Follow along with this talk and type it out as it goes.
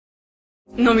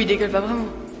Non mais il dégueule pas vraiment.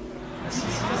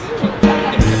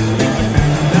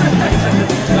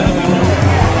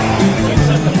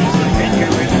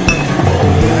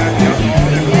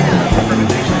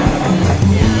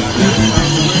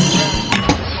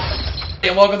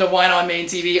 And welcome to Wine on Main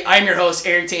TV. I'm your host,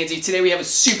 Eric Tansey. Today we have a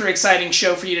super exciting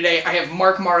show for you today. I have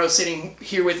Mark Morrow sitting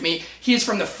here with me. He is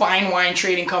from the Fine Wine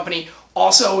Trading Company,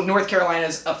 also North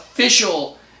Carolina's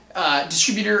official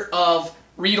distributor of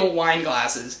varietal wine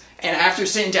glasses. And after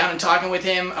sitting down and talking with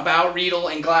him about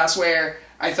varietal and glassware,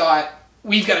 I thought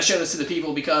we've got to show this to the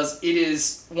people because it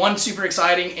is, one, super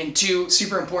exciting, and two,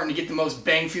 super important to get the most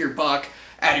bang for your buck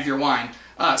out of your wine.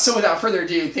 So without further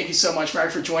ado, thank you so much,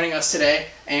 Mark, for joining us today.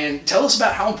 And tell us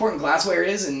about how important glassware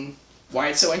is and why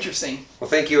it's so interesting. Well,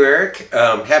 thank you, Eric.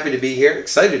 Happy to be here,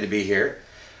 excited to be here.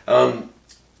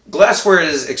 Glassware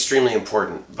is extremely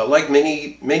important, but like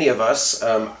many of us,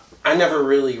 I never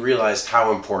really realized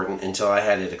how important until I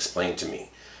had it explained to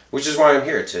me, which is why I'm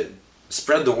here, to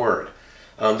spread the word.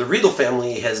 The varietal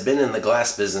family has been in the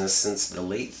glass business since the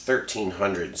late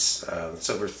 1300s. It's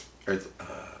over...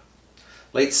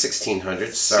 late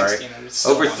 1600s, sorry. 1600s,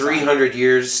 over 300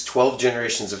 years, 12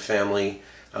 generations of family,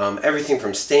 everything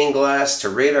from stained glass to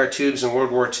radar tubes in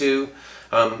World War II,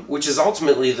 which is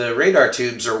ultimately the radar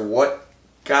tubes are what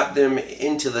got them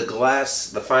into the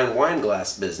glass, the fine wine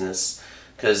glass business,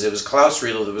 because it was Klaus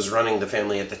Riedel that was running the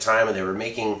family at the time, and they were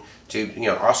making tube, you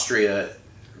know, Austria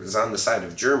was on the side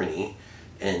of Germany,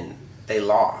 and they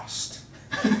lost.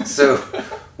 So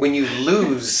when you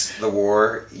lose the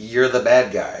war, you're the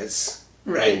bad guys.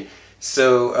 Right. And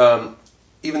so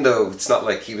even though it's not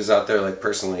like he was out there like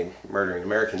personally murdering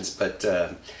Americans, but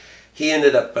he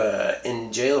ended up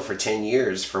in jail for 10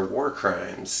 years for war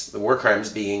crimes. The war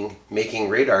crimes being making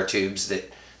radar tubes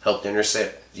that helped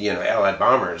intercept, you know, Allied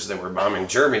bombers that were bombing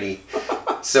Germany.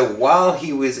 So while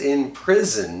he was in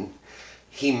prison,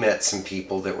 he met some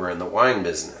people that were in the wine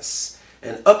business.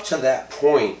 And up to that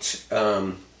point,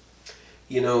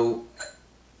 you know,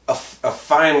 a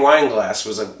fine wine glass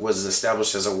was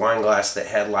established as a wine glass that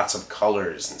had lots of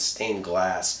colors and stained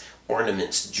glass,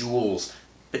 ornaments, jewels,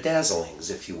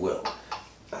 bedazzlings, if you will.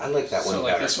 I like that one better. So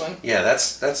like this one? Yeah,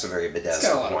 that's a very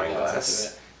bedazzled wine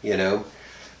glass. You know,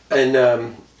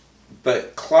 and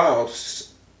but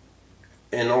Klaus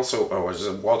and also it was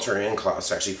Walter and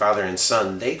Klaus, actually father and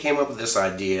son, they came up with this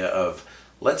idea of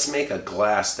let's make a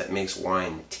glass that makes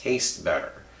wine taste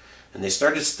better. And they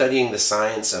started studying the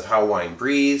science of how wine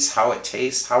breathes, how it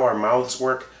tastes, how our mouths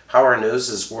work, how our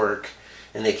noses work.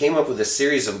 And they came up with a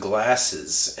series of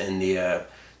glasses. And the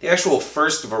actual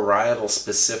first varietal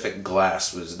specific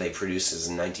glass was they produced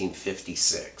in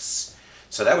 1956.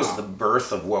 So that was the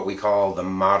birth of what we call the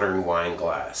modern wine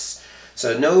glass.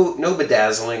 So no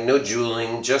bedazzling, no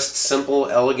jeweling, just simple,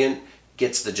 elegant,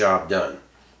 gets the job done.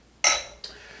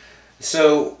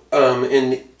 So,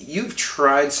 and you've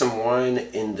tried some wine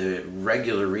in the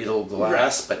regular varietal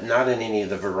glass, right, but not in any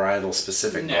of the varietal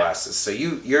specific glasses. So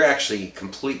you're actually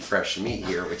complete fresh meat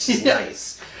here, which is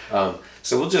nice.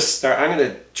 So we'll just start. I'm going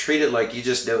to treat it like you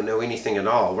just don't know anything at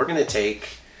all. We're going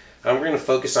to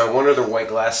focus on one of their white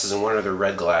glasses and one of their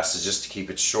red glasses just to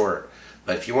keep it short.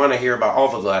 But if you want to hear about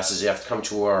all the glasses, you have to come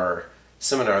to our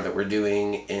seminar that we're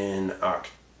doing in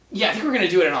Yeah, I think we're going to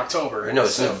do it in October. No,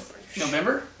 it's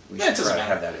November? We should try to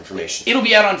have that information. It'll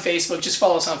be out on Facebook. Just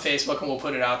follow us on Facebook and we'll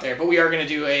put it out there. But we are going to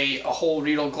do a whole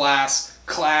varietal glass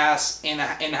class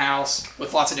in-house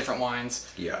with lots of different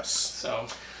wines. Yes. So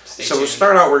stay tuned. So we'll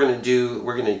start out, we're going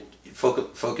to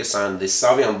focus on the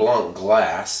Sauvignon Blanc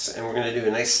glass, and we're going to do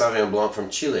a nice Sauvignon Blanc from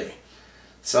Chile.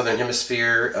 Southern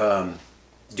Hemisphere,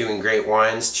 doing great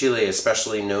wines. Chile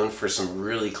especially known for some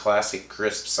really classic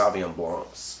crisp Sauvignon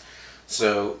Blancs.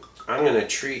 So I'm going to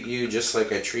treat you just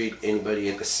like I treat anybody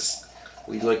at this.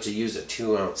 We'd like to use a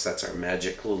 2 ounce. That's our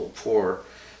magic little pour.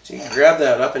 So you can grab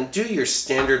that up and do your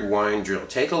standard wine drill.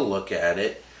 Take a look at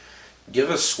it. Give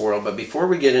it a swirl. But before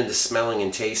we get into smelling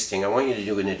and tasting, I want you to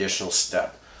do an additional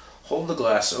step. Hold the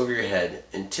glass over your head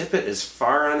and tip it as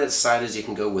far on its side as you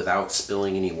can go without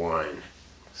spilling any wine.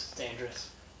 It's dangerous.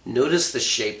 Notice the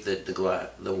shape that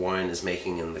the wine is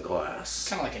making in the glass.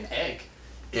 Kind of like an egg.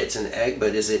 It's an egg,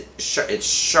 but it's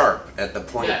sharp at the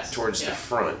point towards the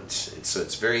front. So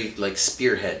it's very like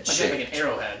spearhead shaped. Like an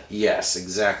arrowhead. Yes,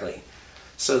 exactly.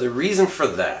 So the reason for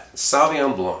that,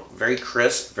 Sauvignon Blanc, very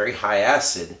crisp, very high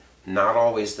acid, not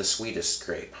always the sweetest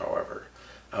grape, however.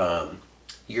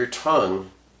 Your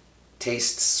tongue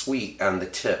tastes sweet on the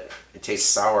tip. It tastes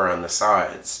sour on the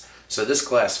sides. So this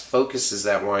glass focuses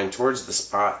that wine towards the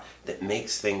spot that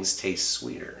makes things taste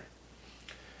sweeter.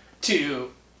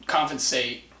 To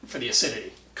compensate for the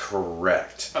acidity.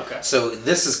 Correct. Okay. So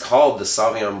this is called the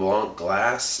Sauvignon Blanc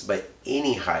glass, but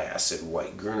any high acid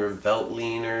white, Gruner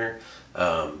Veltliner,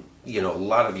 you know, a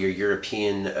lot of your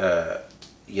European,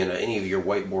 you know, any of your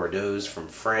white Bordeaux's from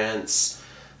France,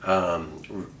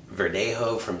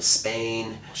 Verdejo from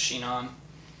Spain, Chinon,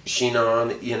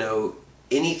 you know,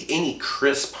 any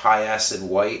crisp high acid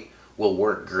white will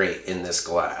work great in this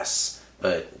glass,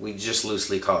 but we just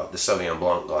loosely call it the Sauvignon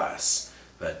Blanc glass.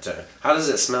 But how does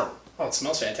it smell? Oh, it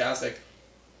smells fantastic.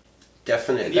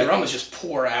 Definitely. The aromas just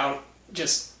pour out. It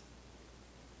just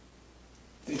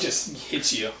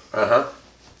hits you. Uh-huh.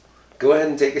 Go ahead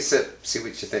and take a sip. See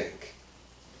what you think.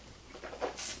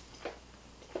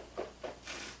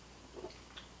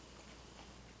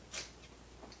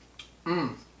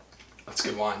 That's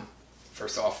good wine.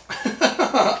 First off.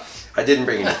 I didn't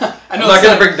bring it. I'm not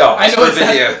going to bring dogs for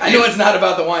video. I know it's not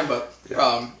about the wine, but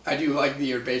I do like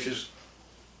the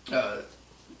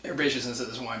herbaceousness that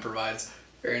this wine provides.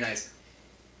 Very nice.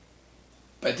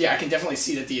 But yeah, I can definitely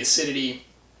see that the acidity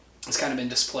has kind of been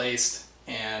displaced,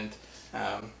 and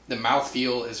the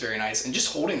mouthfeel is very nice. And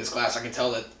just holding this glass, I can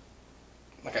tell that,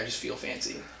 like, I just feel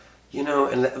fancy. You know,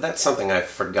 and that's something I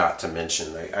forgot to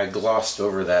mention. I glossed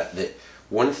over that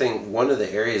one of the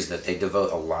areas that they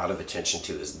devote a lot of attention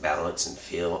to is balance and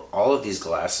feel. All of these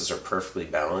glasses are perfectly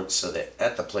balanced, so that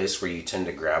at the place where you tend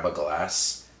to grab a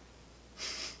glass,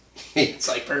 it's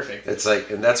like perfect. It's like,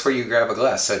 and that's where you grab a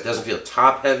glass, so it doesn't feel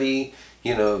top heavy.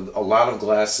 You know, a lot of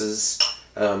glasses,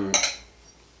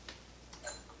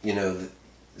 you know,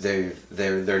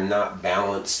 they're not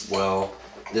balanced well.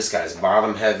 This guy's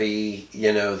bottom heavy.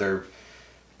 You know,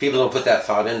 people don't put that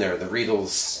thought in there. The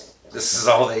Riedels, this is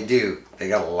all they do. They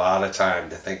got a lot of time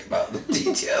to think about the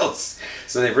details,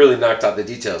 so they've really knocked out the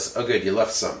details. Oh, good, you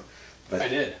left some. But I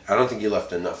did. I don't think you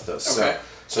left enough though. Okay.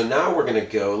 So now we're gonna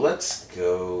go. Let's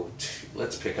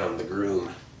pick on the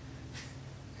groom.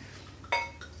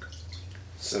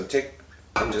 So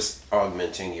I'm just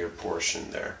augmenting your portion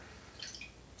there.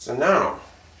 So now,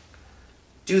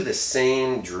 do the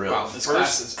same drill. Wow, this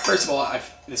glass is, first of all,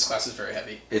 this glass is very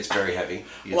heavy. It's very heavy.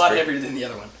 A lot heavier than the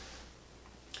other one.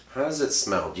 How does it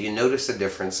smell? Do you notice a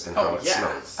difference in how it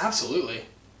smells? Absolutely.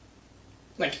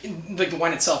 Like the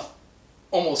wine itself,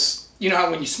 almost, you know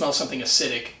how when you smell something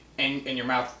acidic and your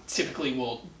mouth typically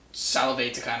will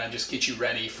salivate to kind of just get you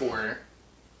ready for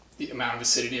the amount of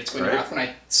acidity that's going in your mouth. When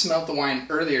I smelled the wine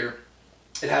earlier,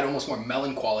 it had almost more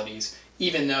melon qualities,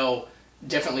 even though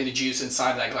definitely the juice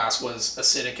inside of that glass was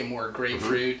acidic and more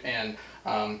grapefruit, and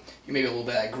maybe a little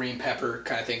bit of that green pepper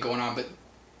kind of thing going on. But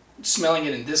smelling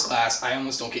it in this glass, I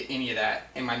almost don't get any of that,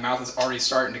 and my mouth is already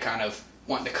starting to kind of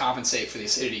wanting to compensate for the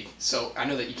acidity. So I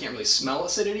know that you can't really smell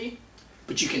acidity,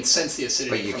 but you can sense the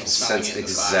acidity from smelling it in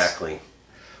this glass. Exactly.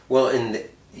 Well, and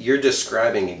you're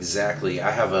describing exactly. I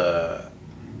have a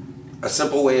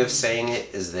simple way of saying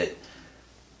it is that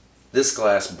this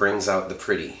glass brings out the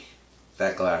pretty.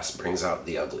 That glass brings out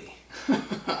the ugly.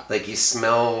 Like you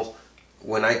smell,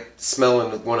 when I smell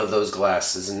in one of those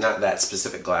glasses, and not that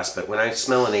specific glass, but when I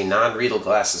smell in a non-Riedel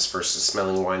glasses versus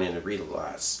smelling wine in a Riedel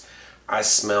glass, I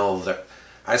smell the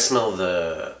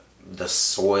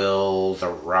soil, the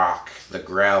rock, the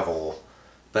gravel,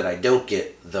 but I don't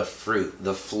get the fruit,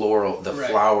 the floral, the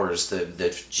flowers,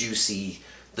 the juicy,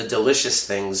 the delicious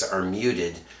things are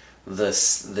muted.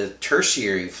 The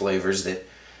tertiary flavors that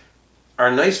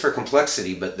are nice for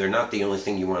complexity, but they're not the only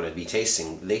thing you want to be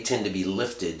tasting. They tend to be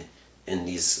lifted in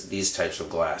these types of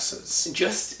glasses.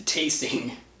 Just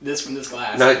tasting this from this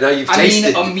glass. Now you've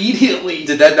tasted. I mean, immediately.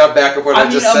 Did that not back up what I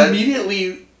just said?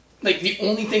 Immediately, like the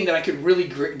only thing that I could really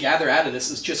gather out of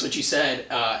this is just what you said.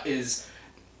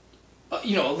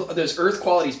 You know, those earth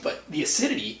qualities, but the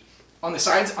acidity on the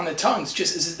sides, on the tongues,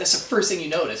 that's the first thing you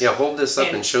notice. Yeah, hold this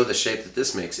up and show the shape that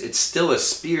this makes. It's still a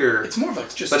spear. It's more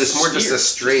of just but it's more just a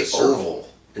straight oval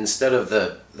instead of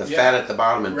the fat at the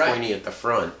bottom and pointy at the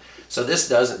front. So this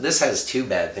has two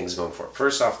bad things going for it.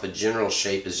 First off, the general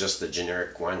shape is just the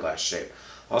generic wine glass shape.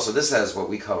 Also, this has what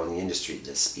we call in the industry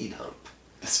the speed hump.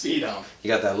 The speed hump. You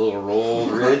got that little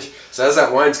rolled ridge. So as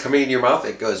that wine's coming into your mouth,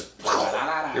 it goes.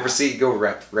 You ever see it go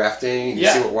rafting? You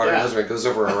see what water does when it goes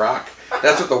over a rock?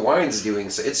 That's what the wine's doing.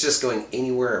 So it's just going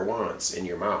anywhere it wants in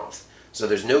your mouth. So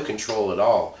there's no control at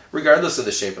all, regardless of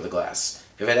the shape of the glass.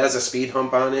 If it has a speed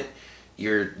hump on it,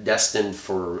 you're destined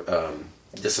for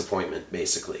disappointment,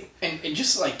 basically. And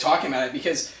just like talking about it,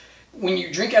 because when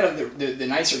you drink out of the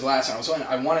nicer glass, and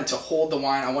I wanted to hold the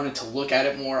wine, I wanted to look at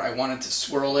it more, I wanted to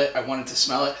swirl it, I wanted to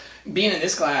smell it. Being in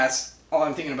this glass, all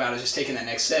I'm thinking about is just taking that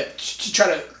next sip to try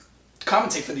to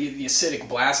compensate for the acidic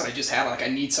blast that I just had. Like I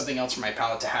need something else for my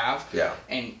palate to have. Yeah.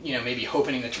 And maybe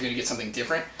hoping that you're going to get something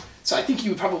different. So I think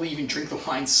you would probably even drink the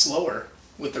wine slower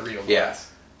with the Riedel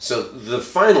glass. So the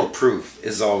final proof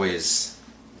is always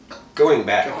going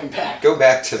back. Go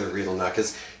back to the Riedel now,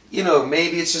 because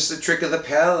maybe it's just a trick of the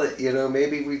palate.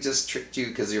 Maybe we just tricked you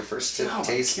because your first tip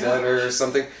tastes better or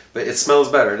something. But it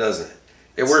smells better, doesn't it?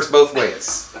 It works both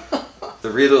ways.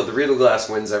 The Riedel glass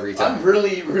wins every time. I'm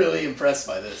really, really impressed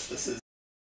by this. This is.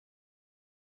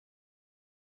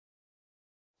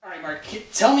 All right, Mark.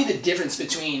 Tell me the difference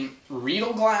between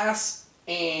Riedel glass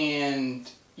and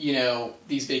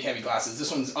these big heavy glasses.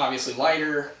 This one's obviously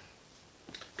lighter.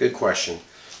 Good question.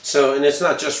 So, and it's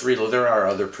not just Riedel. There are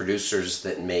other producers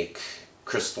that make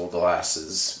crystal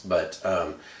glasses, but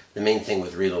the main thing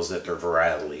with Riedel is that they're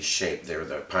varietally shaped. They're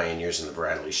the pioneers in the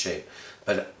varietally shape.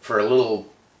 But for a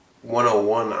little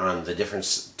 101 on the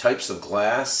different types of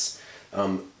glass,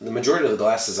 the majority of the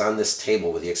glasses on this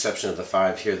table, with the exception of the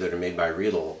 5 here that are made by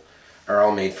Riedel, are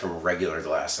all made from regular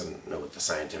glass. I don't know what the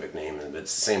scientific name is, but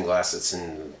it's the same glass that's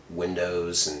in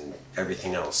windows and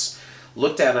everything else.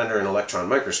 Looked at under an electron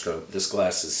microscope, this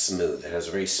glass is smooth. It has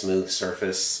a very smooth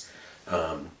surface.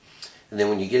 And then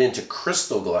when you get into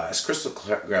crystal glass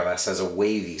has a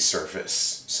wavy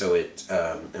surface. So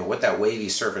and what that wavy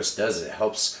surface does is it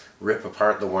helps rip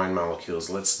apart the wine molecules,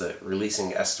 lets the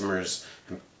releasing esters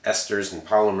and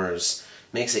polymers,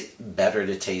 makes it better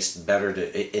to taste,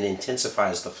 it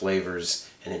intensifies the flavors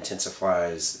and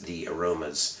intensifies the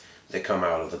aromas that come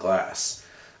out of the glass.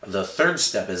 The third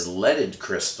step is leaded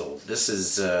crystal. This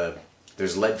is,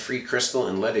 there's lead-free crystal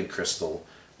and leaded crystal.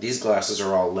 These glasses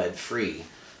are all lead-free.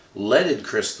 Leaded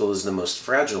crystal is the most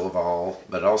fragile of all,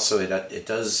 but also it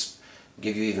does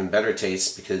give you even better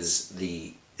taste because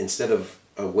instead of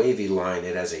a wavy line,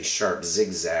 it has a sharp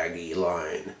zigzaggy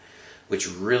line, which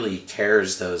really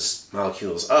tears those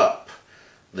molecules up.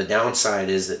 The downside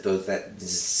is that that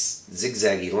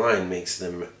zigzaggy line makes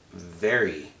them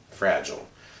very fragile.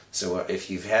 So if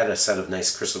you've had a set of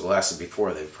nice crystal glasses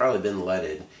before, they've probably been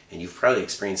leaded, and you've probably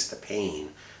experienced the pain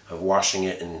of washing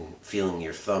it and feeling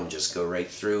your thumb just go right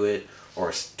through it,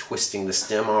 or twisting the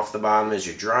stem off the bottom as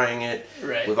you're drying it.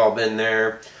 Right. We've all been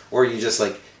there. Or you just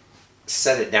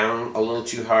set it down a little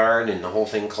too hard and the whole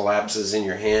thing collapses in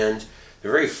your hand.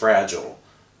 They're very fragile.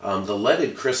 The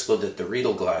leaded crystal that the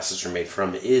Riedel glasses are made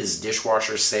from is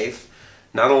dishwasher safe.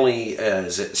 Not only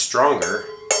is it stronger,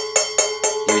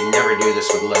 you would never do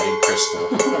this with leaded crystal,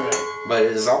 right, but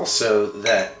it is also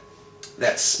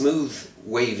that smooth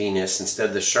waviness instead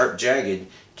of the sharp jagged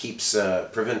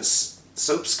prevents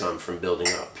soap scum from building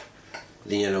up.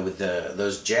 With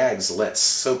those jags let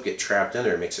soap get trapped in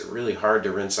there. It makes it really hard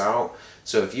to rinse out.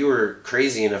 So if you were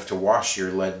crazy enough to wash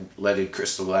your leaded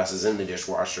crystal glasses in the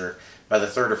dishwasher, by the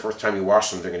 3rd or 4th time you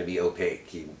wash them, they're going to be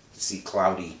opaque. You see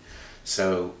cloudy.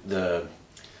 So the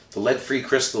lead-free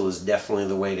crystal is definitely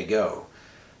the way to go.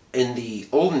 In the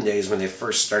olden days, when they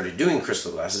first started doing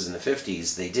crystal glasses in the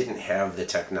 50s, they didn't have the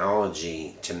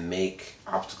technology to make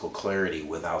optical clarity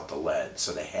without the lead.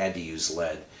 So they had to use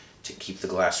lead to keep the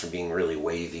glass from being really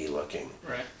wavy looking.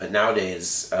 Right. But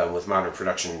nowadays, with modern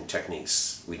production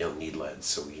techniques, we don't need lead,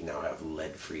 so we now have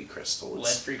lead-free crystal.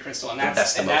 Lead-free crystal, and the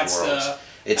best of both worlds.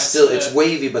 It's it's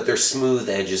wavy, but they're smooth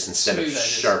edges instead of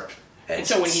sharp edges. And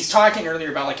so when he's talking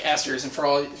earlier about esters, and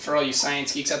for all you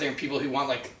science geeks out there and people who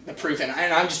want the proof, and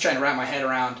I'm just trying to wrap my head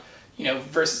around,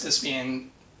 versus this being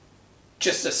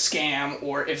just a scam,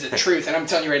 or is it truth? And I'm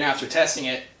telling you right now, after testing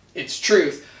it, it's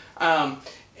truth.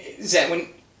 Is that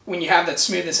when you have that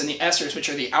smoothness in the esters, which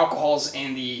are the alcohols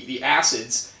and the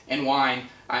acids in wine,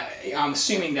 I'm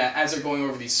assuming that as they're going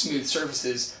over these smooth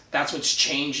surfaces, that's what's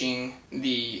changing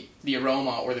the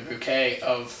aroma or the bouquet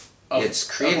of it's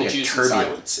creating a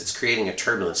turbulence. It's creating a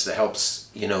turbulence that helps,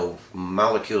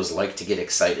 molecules like to get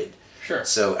excited. Sure.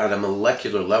 So at a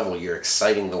molecular level, you're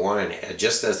exciting the wine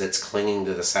just as it's clinging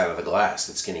to the side of the glass.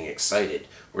 It's getting excited.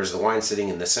 Whereas the wine sitting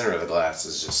in the center of the glass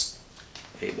is just,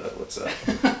 hey bud, what's up?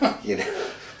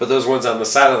 But those ones on the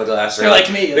side of the glass are like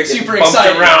me, they're super bumped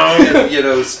excited around and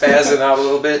spazzing out a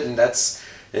little bit. And that's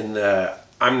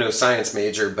I'm no science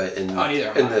major, but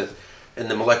in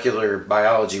the molecular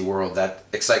biology world, that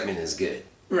excitement is good.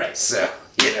 Right. So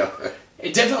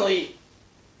it definitely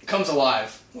comes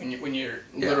alive when you're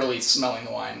literally smelling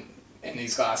the wine in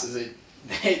these glasses.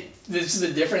 This is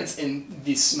the difference in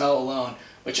the smell alone,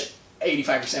 which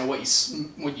 85% of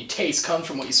what you taste comes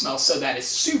from what you smell. So that is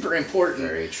super important.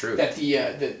 Very true. That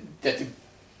the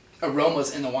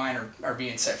aromas in the wine are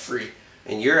being set free.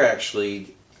 And you're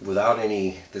actually, without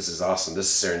any, this is awesome.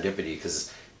 This is serendipity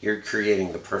because you're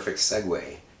creating the perfect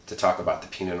segue to talk about the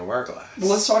Pinot Noir glass. Well,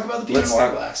 let's talk about the Pinot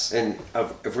Noir glass. And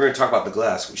if we're going to talk about the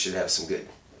glass, we should have some good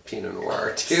Pinot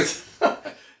Noir too.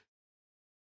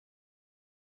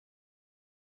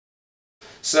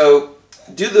 So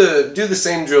do the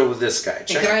same drill with this guy.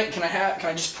 Check. Can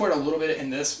I just pour a little bit in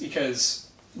this, because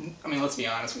I mean, let's be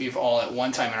honest, we've all at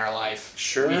one time in our life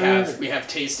we have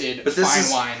tasted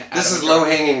fine wine. This is low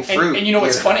hanging fruit. And you know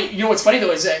what's funny? You know what's funny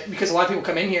though is that because a lot of people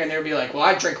come in here and they'll be like, "Well,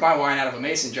 I drink my wine out of a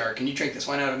mason jar. Can you drink this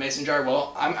wine out of a mason jar?"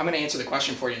 Well, I'm going to answer the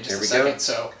question for you in just a second.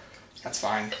 So that's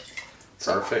fine.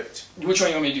 Perfect. So, which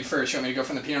one do you want me to do first? You want me to go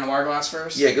from the Pinot Noir glass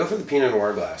first? Yeah, go for the Pinot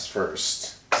Noir glass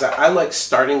first. Because I like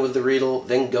starting with the Riedel,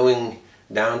 then going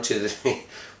down to the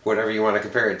whatever you want to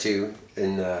compare it to,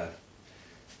 and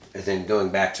then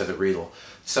going back to the Riedel.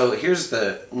 So here's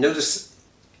notice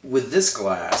with this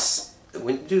glass,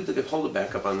 when you hold it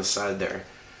back up on the side there,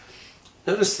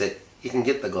 notice that you can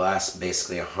get the glass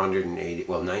basically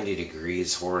 90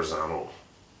 degrees horizontal.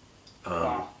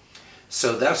 Wow.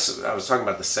 So I was talking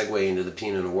about the segue into the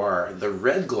Pinot Noir. The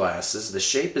red glasses, the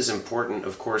shape is important,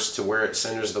 of course, to where it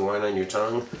centers the wine on your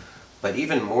tongue, but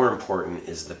even more important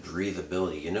is the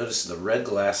breathability. You notice the red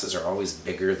glasses are always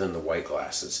bigger than the white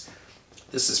glasses.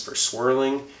 This is for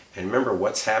swirling, and remember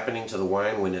what's happening to the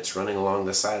wine when it's running along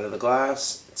the side of the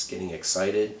glass? It's getting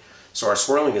excited. So our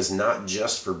swirling is not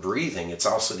just for breathing, it's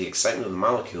also the excitement of the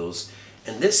molecules,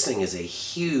 and this thing is a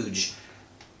huge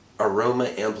aroma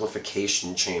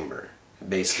amplification chamber.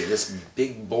 Basically, this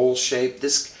big bowl shape,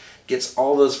 this gets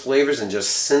all those flavors and just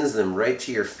sends them right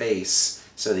to your face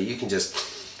so that you can just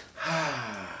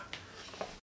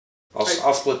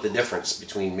I'll split the difference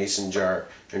between mason jar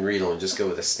and Riedel and just go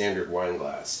with a standard wine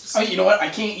glass. Oh, you know what? I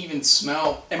can't even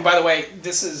smell. And by the way,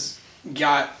 this has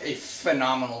got a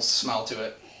phenomenal smell to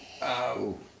it.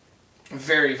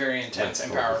 Very, very intense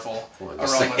and powerful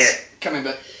aromas coming,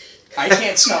 but I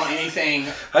can't smell anything.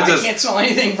 I can't smell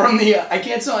anything from the. I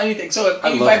can't smell anything. So if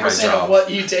 85% of what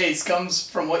you taste comes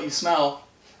from what you smell,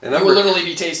 and you will literally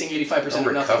be tasting 85% of nothing.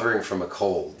 I'm recovering from a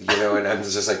cold, you know, and I'm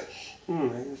just like,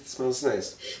 it smells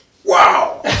nice.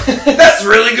 Wow, that's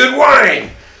really good wine.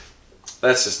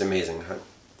 That's just amazing.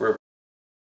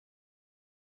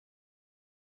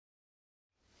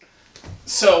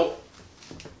 So,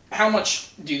 how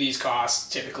much do these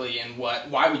cost typically, and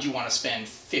why would you want to spend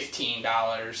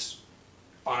 $15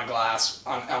 on a glass,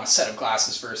 on a set of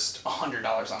glasses versus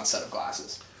 $100 on a set of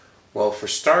glasses? Well, for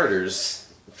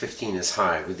starters, 15 is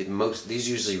high. These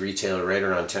usually retail right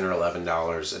around $10 or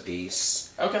 $11 a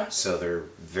piece. Okay. So they're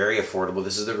very affordable.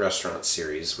 This is the restaurant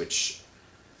series, which,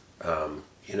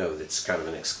 you know, it's kind of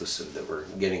an exclusive that we're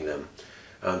getting them.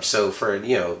 So for,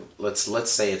 you know,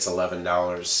 let's say it's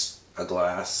 $11 a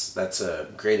glass. That's a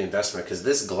great investment because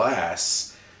this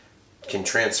glass can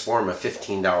transform a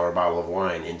 $15 bottle of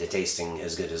wine into tasting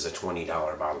as good as a $20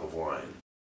 bottle of wine.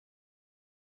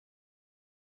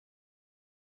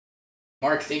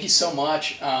 Mark, thank you so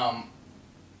much.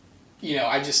 You know,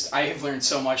 I have learned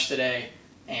so much today,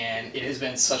 and it has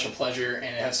been such a pleasure,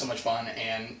 and it has so much fun,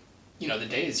 and you know, the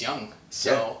day is young,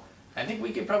 so I think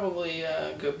we could probably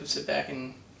go sit back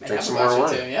and drink some more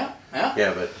wine. Yeah.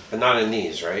 Yeah, but not in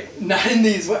these, right? Not in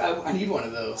these. I need one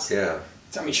of those. Yeah.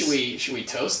 I mean, should we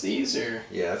toast these or?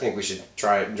 Yeah, I think we should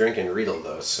try drinking Riedel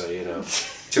though. So you know,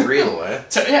 to Riedel, eh?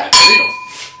 Yeah, to Riedel.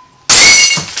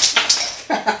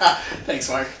 Thanks,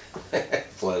 Mark.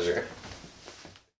 Pleasure.